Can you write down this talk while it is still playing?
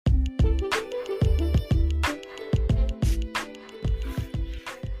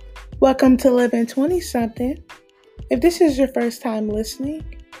Welcome to Living 20 Something. If this is your first time listening,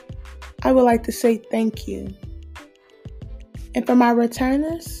 I would like to say thank you. And for my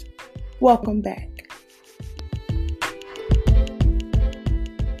returners, welcome back.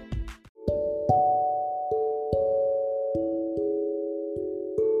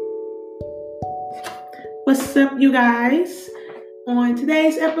 What's up, you guys? On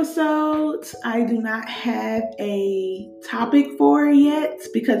today's episode, I do not have a topic for it yet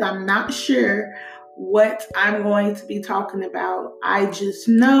because I'm not sure what I'm going to be talking about. I just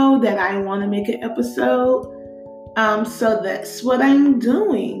know that I want to make an episode, so that's what I'm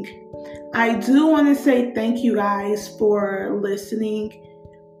doing. I do want to say thank you guys for listening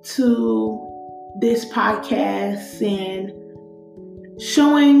to this podcast and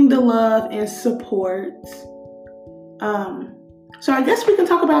showing the love and support. So I guess we can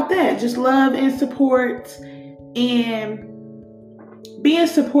talk about that. Just love and support and being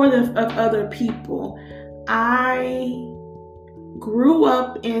supportive of other people. I grew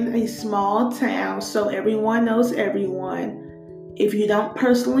up in a small town, so everyone knows everyone. If you don't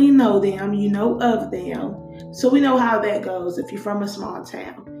personally know them, you know of them. So we know how that goes if you're from a small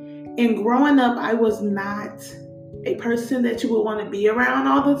town. And growing up, I was not a person that you would want to be around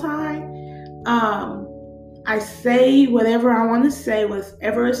all the time. I say whatever I want to say,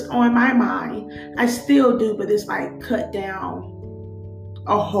 whatever is on my mind. I still do, but it's like cut down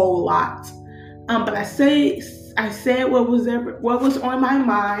a whole lot. But I said what was on my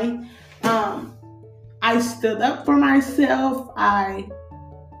mind. I stood up for myself. I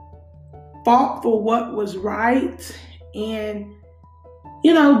fought for what was right. And,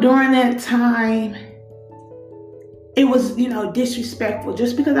 during that time, it was, disrespectful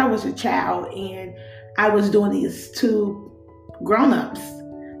just because I was a child and I was doing these to grown-ups.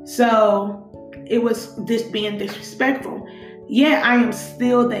 So it was just being disrespectful. Yeah, I am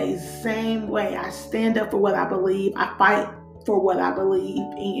still the same way. I stand up for what I believe. I fight for what I believe.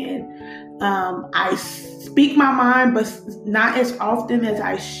 And I speak my mind, but not as often as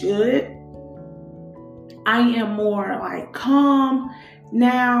I should. I am more like calm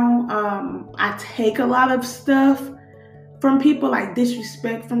now. I take a lot of stuff from people, like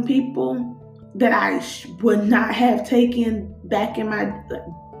disrespect from people that I would not have taken back in my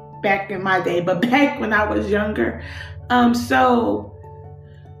day, but back when I was younger. So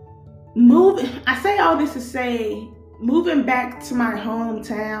I say all this to say, moving back to my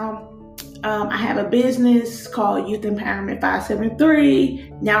hometown, I have a business called Youth Empowerment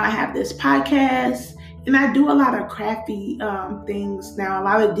 573. Now I have this podcast, and I do a lot of crafty things now, a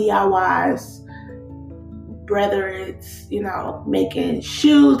lot of DIYs, whether it's, making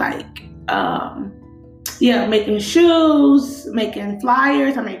shoes, making shoes, making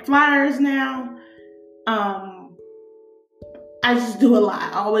flyers. I make flyers now. I just do a lot.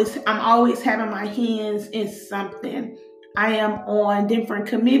 I'm always having my hands in something. I am on different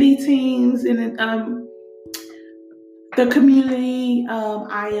committee teams in the community.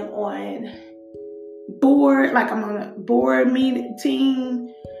 I am on board, I'm on a board meeting team.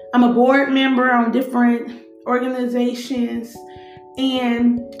 I'm a board member on different organizations,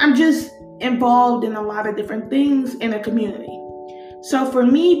 and I'm just involved in a lot of different things in a community. So for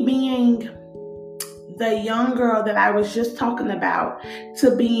me, being the young girl that I was just talking about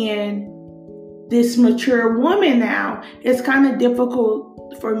to being this mature woman now, it's kind of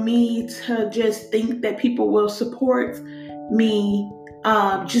difficult for me to just think that people will support me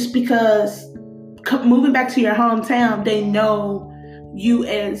just because moving back to your hometown, they know you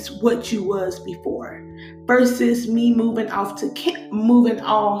as what you was before, versus me moving off to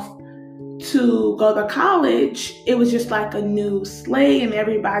go to college. It was just like a new slate, and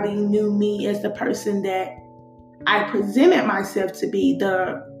everybody knew me as the person that I presented myself to be,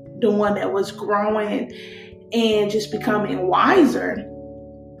 the one that was growing and just becoming wiser.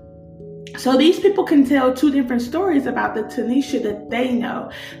 So these people can tell two different stories about the Tanisha that they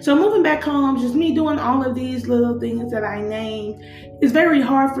know. So moving back home, just me doing all of these little things that I named, it's very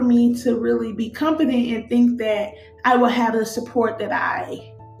hard for me to really be confident and think that I will have the support that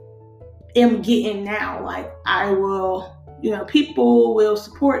I am getting now. Like I will, people will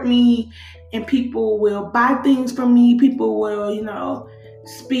support me and people will buy things from me. People will,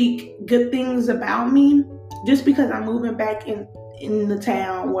 speak good things about me just because I'm moving back in the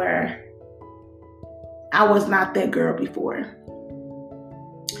town where I was not that girl before.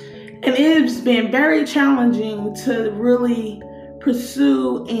 And it's been very challenging to really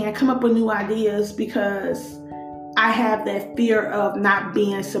pursue and come up with new ideas because I have that fear of not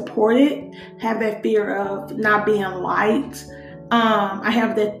being supported, have that fear of not being liked. I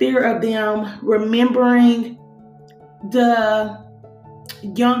have that fear of them remembering the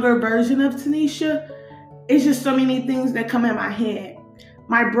younger version of Tanisha. It's just so many things that come in my head.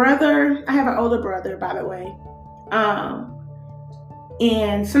 My brother, I have an older brother, by the way.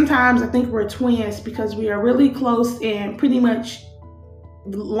 And sometimes I think we're twins because we are really close and pretty much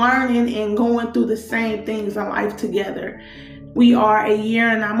learning and going through the same things in life together. We are a year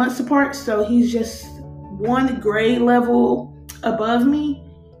and 9 months apart, so he's just one grade level above me.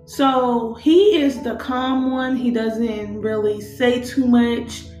 So he is the calm one. He doesn't really say too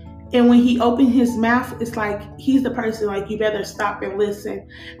much. And when he opens his mouth, it's like he's the person like you better stop and listen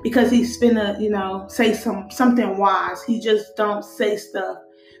because he's finna, say something wise. He just don't say stuff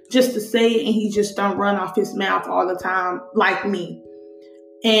just to say it, and he just don't run off his mouth all the time like me.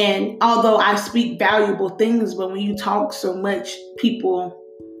 And although I speak valuable things, but when you talk so much, people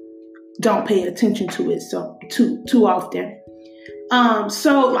don't pay attention to it so too often.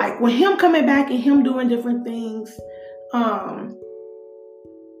 So like with him coming back and him doing different things,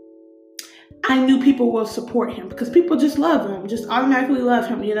 I knew people will support him because people just love him, just automatically love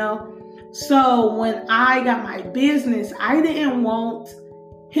him, So when I got my business, I didn't want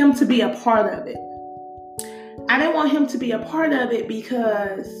him to be a part of it. I didn't want him to be a part of it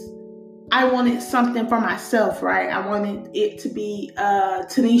because I wanted something for myself, right? I wanted it to be a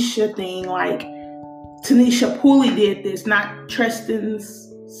Tanisha thing, like Tanisha Pooley did this, not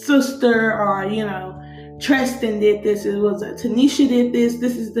Tristan's sister or, Tristan did this. It was a Tanisha did this.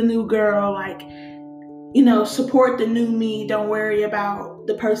 This is the new girl. Like, support the new me. Don't worry about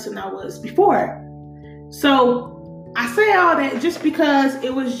the person I was before. So I say all that just because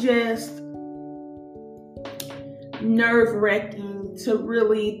it was just nerve-wracking to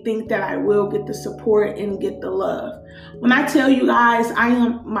really think that I will get the support and get the love. When I tell you guys, I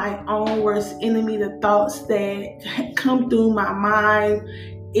am my own worst enemy. The thoughts that come through my mind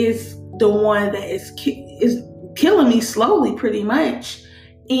is the one that is killing me slowly, pretty much.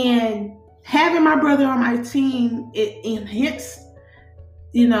 And having my brother on my team, it enhanced,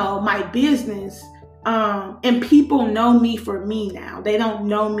 my business. And people know me for me now. They don't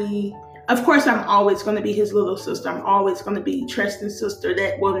know me. Of course, I'm always going to be his little sister. I'm always going to be Tristan's sister.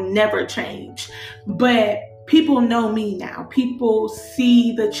 That will never change. But people know me now. People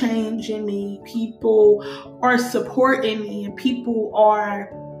see the change in me. People are supporting me, and people are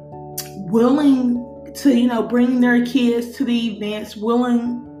willing to, bring their kids to the events,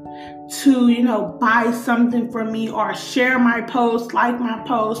 willing to, buy something from me or share my post, like my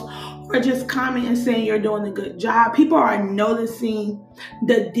post, or just comment and saying you're doing a good job. People are noticing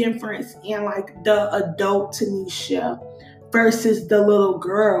the difference in like the adult Tanisha versus the little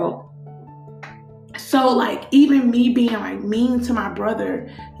girl. So like even me being like mean to my brother,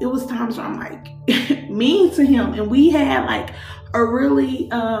 it was times where I'm like mean to him, and we had like a really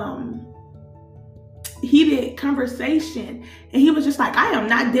heated conversation, and he was just like, I am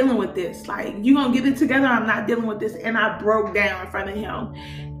not dealing with this. Like, you gonna get it together? I'm not dealing with this. And I broke down in front of him,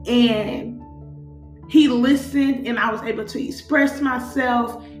 and he listened, and I was able to express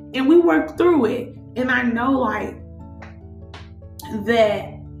myself, and we worked through it. And I know like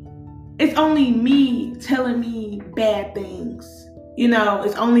that it's only me telling me bad things.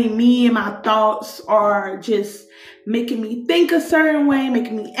 It's only me and my thoughts are just making me think a certain way,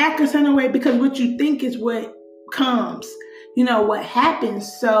 making me act a certain way, because what you think is what comes, what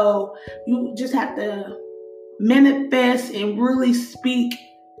happens. So you just have to manifest and really speak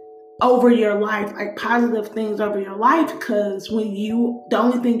over your life, like positive things over your life, because when the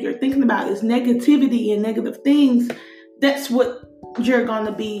only thing you're thinking about is negativity and negative things, that's what you're going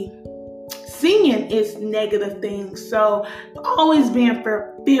to be seeing is negative things. So always being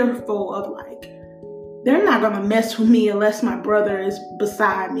fearful of like, they're not going to mess with me unless my brother is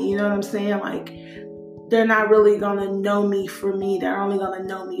beside me. You know what I'm saying? Like, they're not really going to know me for me. They're only going to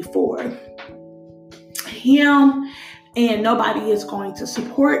know me for him. And nobody is going to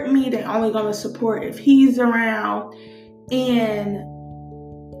support me. They're only going to support if he's around. And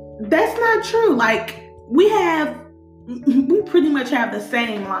that's not true. Like, we pretty much have the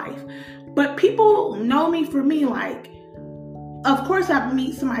same life. But people know me for me. Like, of course, I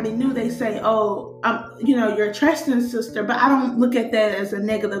meet somebody new, they say, oh, you're Tristan's sister. But I don't look at that as a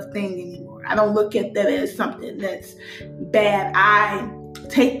negative thing anymore. I don't look at that as something that's bad. I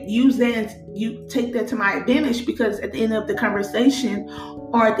use that and you take that to my advantage, because at the end of the conversation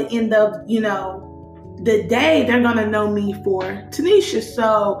or at the end of, the day, they're going to know me for Tanisha.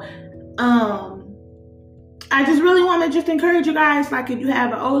 So, I just really want to just encourage you guys, like if you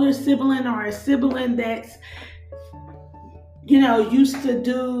have an older sibling or a sibling that's, used to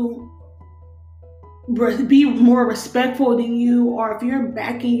be more respectful than you, or if you're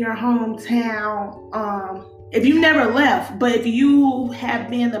back in your hometown, if you never left, but if you have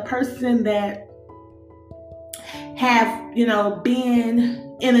been the person that have,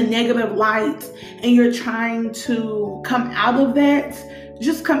 been in a negative light and you're trying to come out of that,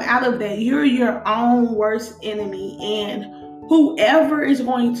 just come out of that. You're your own worst enemy, and whoever is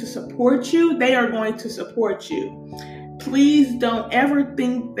going to support you, they are going to support you. Please don't ever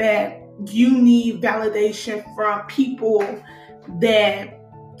think that you need validation from people that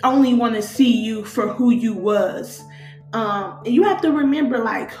only want to see you for who you was. And you have to remember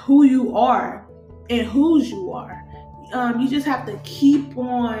who you are and whose you are. You just have to keep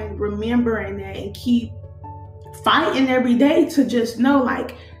on remembering that and keep fighting every day to just know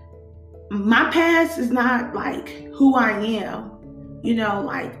my past is not who I am.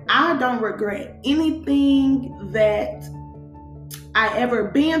 I don't regret anything that I ever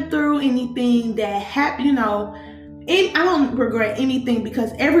been through, anything that happened, I don't regret anything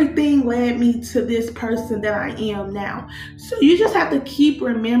because everything led me to this person that I am now. So you just have to keep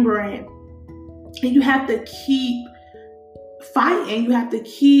remembering, and you have to keep fighting. You have to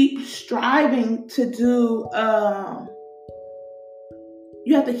keep striving to do,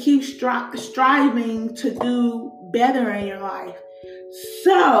 striving to do better in your life.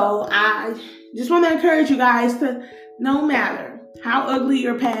 So I just want to encourage you guys to, no matter how ugly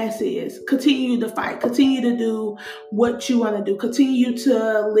your past is, continue to fight, continue to do what you want to do, continue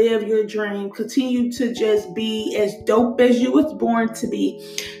to live your dream, continue to just be as dope as you was born to be,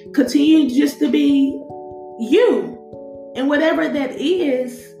 continue just to be you, and whatever that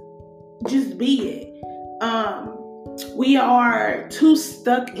is, just be it. We are too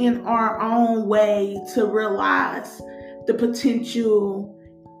stuck in our own way to realize the potential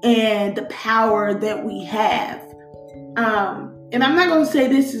and the power that we have. And I'm not going to say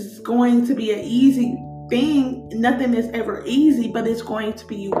this is going to be an easy thing. Nothing is ever easy, but it's going to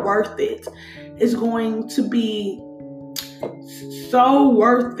be worth it. It's going to be so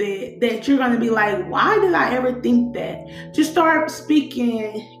worth it that you're going to be like, why did I ever think that? Just start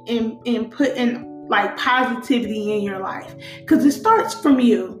speaking and putting positivity in your life, because it starts from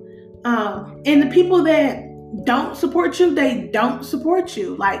you. And the people that don't support you, they don't support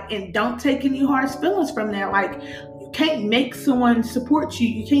you. And don't take any hard feelings from there. You can't make someone support you.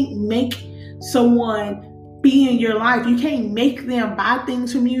 You can't make someone be in your life. You can't make them buy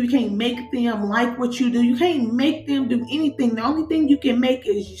things from you. You can't make them like what you do. You can't make them do anything. The only thing you can make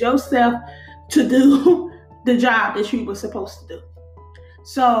is yourself to do the job that you were supposed to do.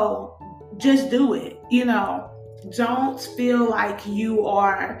 So just do it. Don't feel like you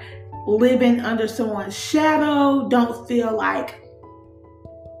are living under someone's shadow. Don't feel like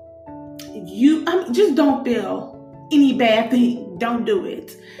just don't feel any bad thing. Don't do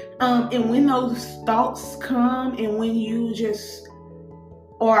it. And when those thoughts come, and when you just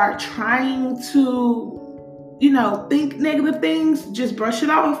are trying to, think negative things, just brush it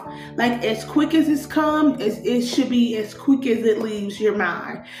off. As quick as it's come, it should be as quick as it leaves your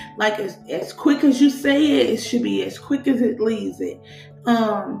mind. As quick as you say it, it should be as quick as it leaves it.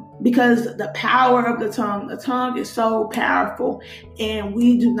 Because the power of the tongue is so powerful, and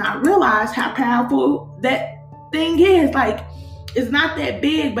we do not realize how powerful that thing is. It's not that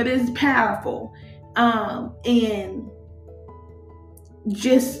big, but it's powerful. And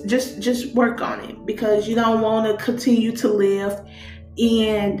just work on it, because you don't want to continue to live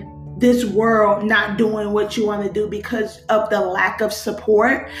in this world not doing what you want to do because of the lack of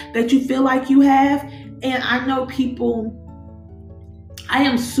support that you feel like you have. And I know I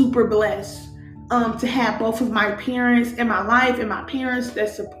am super blessed to have both of my parents in my life, and my parents that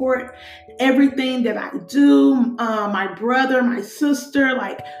support everything that I do. My brother, my sister,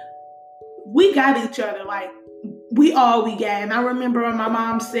 we got each other. We all we got. And I remember when my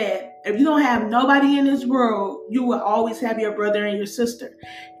mom said, if you don't have nobody in this world, you will always have your brother and your sister.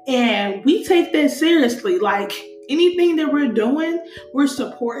 And we take that seriously. Anything that we're doing, we're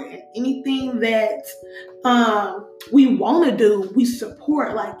supporting. Anything that we want to do, we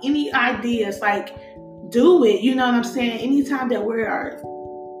support. Any ideas, do it. You know what I'm saying? Anytime that we are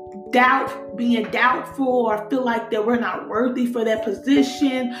being doubtful, or feel like that we're not worthy for that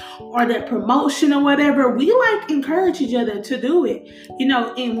position or that promotion or whatever, we encourage each other to do it.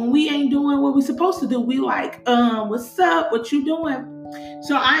 And when we ain't doing what we're supposed to do, we what's up? What you doing?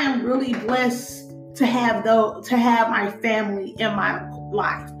 So I am really blessed to have my family in my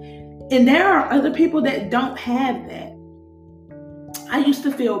life. And there are other people that don't have that. I used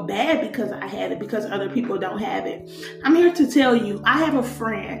to feel bad because I had it, because other people don't have it. I'm here to tell you, I have a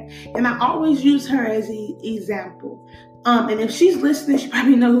friend, and I always use her as an example. And if she's listening, she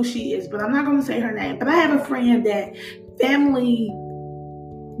probably know who she is, but I'm not going to say her name. But I have a friend that family,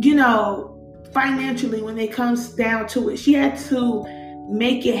 financially when it comes down to it. She had to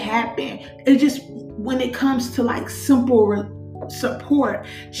make it happen. It just, when it comes to like simple support,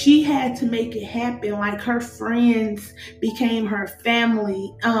 she had to make it happen. Like her friends became her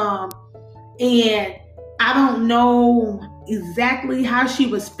family. And I don't know exactly how she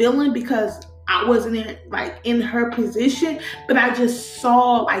was feeling because I wasn't in her position, but I just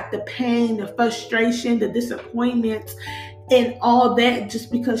saw like the pain, the frustration, the disappointment, and all that,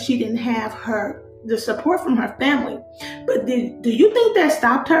 just because she didn't have the support from her family. But do you think that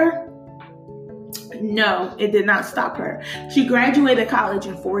stopped her? No, it did not stop her. She graduated college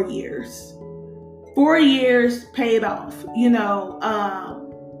in 4 years. 4 years paid off.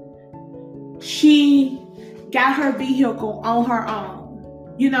 She got her vehicle on her own.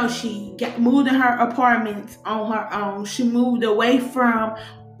 She moved in her apartment on her own. She moved away from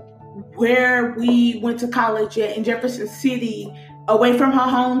where we went to college at in Jefferson City, away from her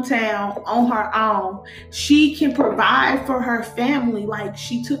hometown, on her own. She can provide for her family. Like,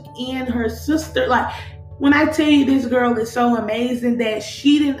 she took in her sister. Like, when I tell you, this girl is so amazing that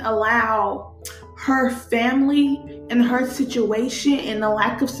she didn't allow her family and her situation and the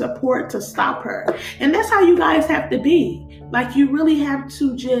lack of support to stop her. And that's how you guys have to be. Like, you really have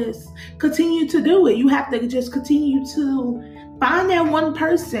to just continue to do it. You have to just continue to find that one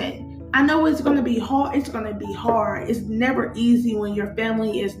person. I know it's going to be hard. It's going to be hard. It's never easy when your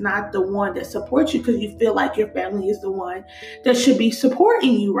family is not the one that supports you, because you feel like your family is the one that should be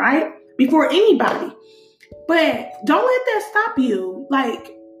supporting you, right? Before anybody. But don't let that stop you.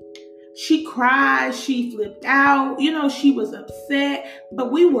 Like, she cried, she flipped out, she was upset,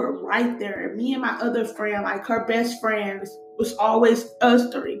 but we were right there. Me and my other friend, like her best friends, was always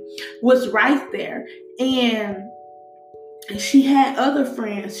us three, was right there. And she had other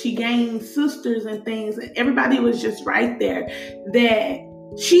friends. She gained sisters and things, and everybody was just right there. That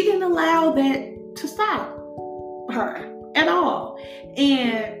she didn't allow that to stop her at all.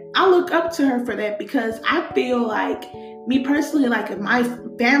 And I look up to her for that, because I feel like, me personally, like, if my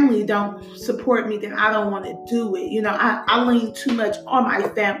family don't support me, then I don't want to do it. I lean too much on my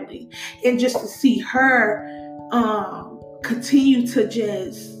family. And just to see her continue to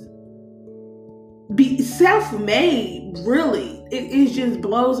just be self-made, really, it just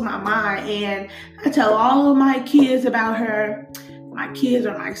blows my mind. And I tell all of my kids about her. My kids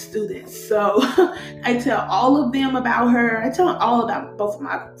are my students, so I tell all of them about her. I tell them all about both of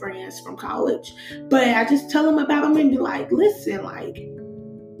my friends from college, but I just tell them about them and be like, listen, like,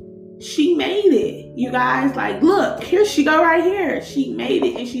 she made it, you guys. Like, look, here she go right here. She made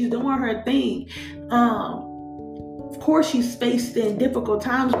it, and she's doing her thing. Of course, she's faced in difficult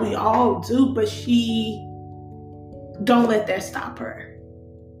times. We all do, but she don't let that stop her.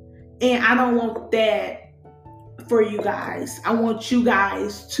 And I don't want that for you guys. I want you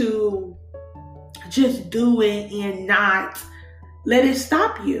guys to just do it and not let it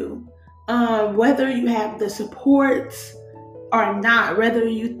stop you. Whether you have the support or not, whether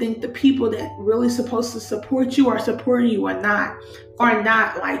you think the people that really supposed to support you are supporting you or not.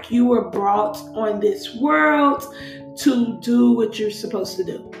 Like, you were brought on this world to do what you're supposed to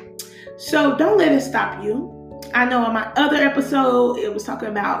do. So don't let it stop you. I know in my other episode, it was talking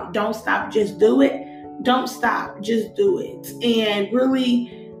about don't stop, just do it. Don't stop, just do it. And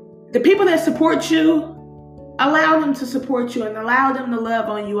really, the people that support you, allow them to support you and allow them to love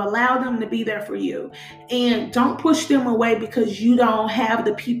on you. Allow them to be there for you. And don't push them away because you don't have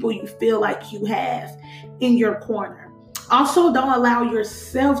the people you feel like you have in your corner. Also, don't allow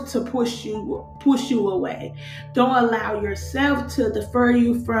yourself to push you away. Don't allow yourself to defer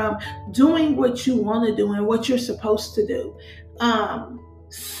you from doing what you want to do and what you're supposed to do.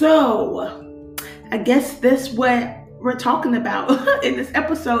 So I guess that's what we're talking about in this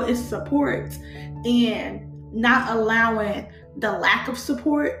episode, is support, and not allowing the lack of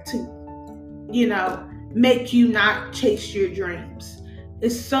support to, make you not chase your dreams.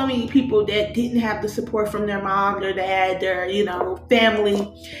 There's so many people that didn't have the support from their mom, their dad, their, family,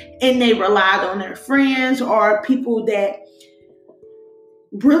 and they relied on their friends or people that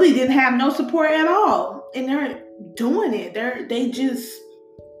really didn't have no support at all. And they're doing it. They just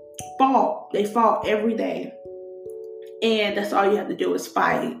fought. They fought every day. And that's all you have to do is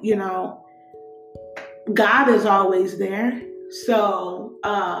fight, God is always there. So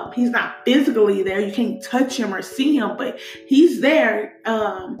he's not physically there. You can't touch him or see him, but he's there.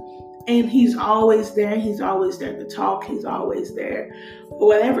 And he's always there. He's always there to talk. He's always there or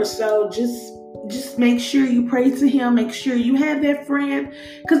whatever. So just make sure you pray to him. Make sure you have that friend,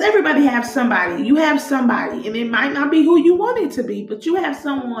 because everybody has somebody. You have somebody, and it might not be who you want it to be, but you have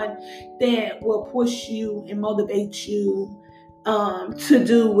someone that will push you and motivate you to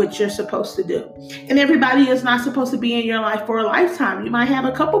do what you're supposed to do. And everybody is not supposed to be in your life for a lifetime. You might have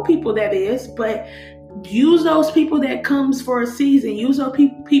a couple people that is, but use those people that comes for a season. Use those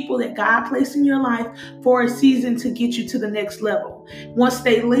people that God placed in your life for a season to get you to the next level. Once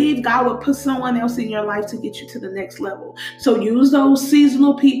they leave, God will put someone else in your life to get you to the next level. So use those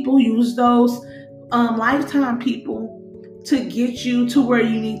seasonal people, use those lifetime people to get you to where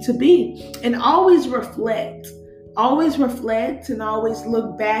you need to be. And always reflect. Always reflect and always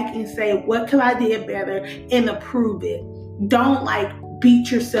look back and say, what could I do better, and improve it. Don't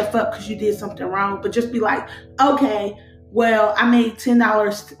beat yourself up because you did something wrong, but just be like, okay, well, I made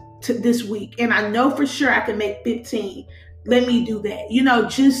 $10 this week and I know for sure I can make 15. Let me do that.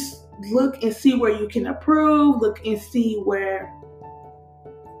 Just look and see where you can improve, look and see where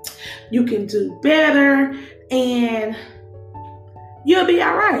you can do better, and you'll be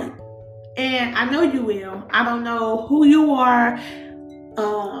all right. And I know you will. I don't know who you are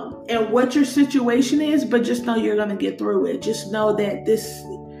and what your situation is, but just know you're going to get through it. Just know that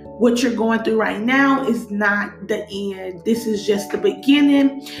what you're going through right now is not the end. This is just the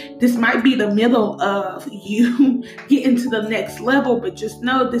beginning. This might be the middle of you getting to the next level, but just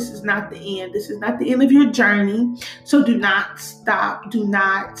know this is not the end. This is not the end of your journey. So do not stop. Do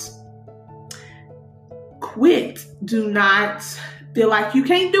not quit. Do not feel like you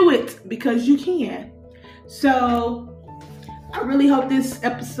can't do it, because you can. So I really hope this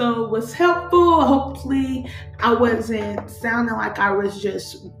episode was helpful. Hopefully I wasn't sounding like I was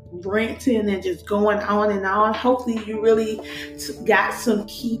just ranting and just going on and on. Hopefully you really got some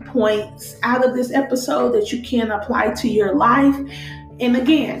key points out of this episode that you can apply to your life. And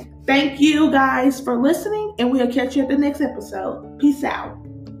again, thank you guys for listening, and we'll catch you at the next episode. Peace out.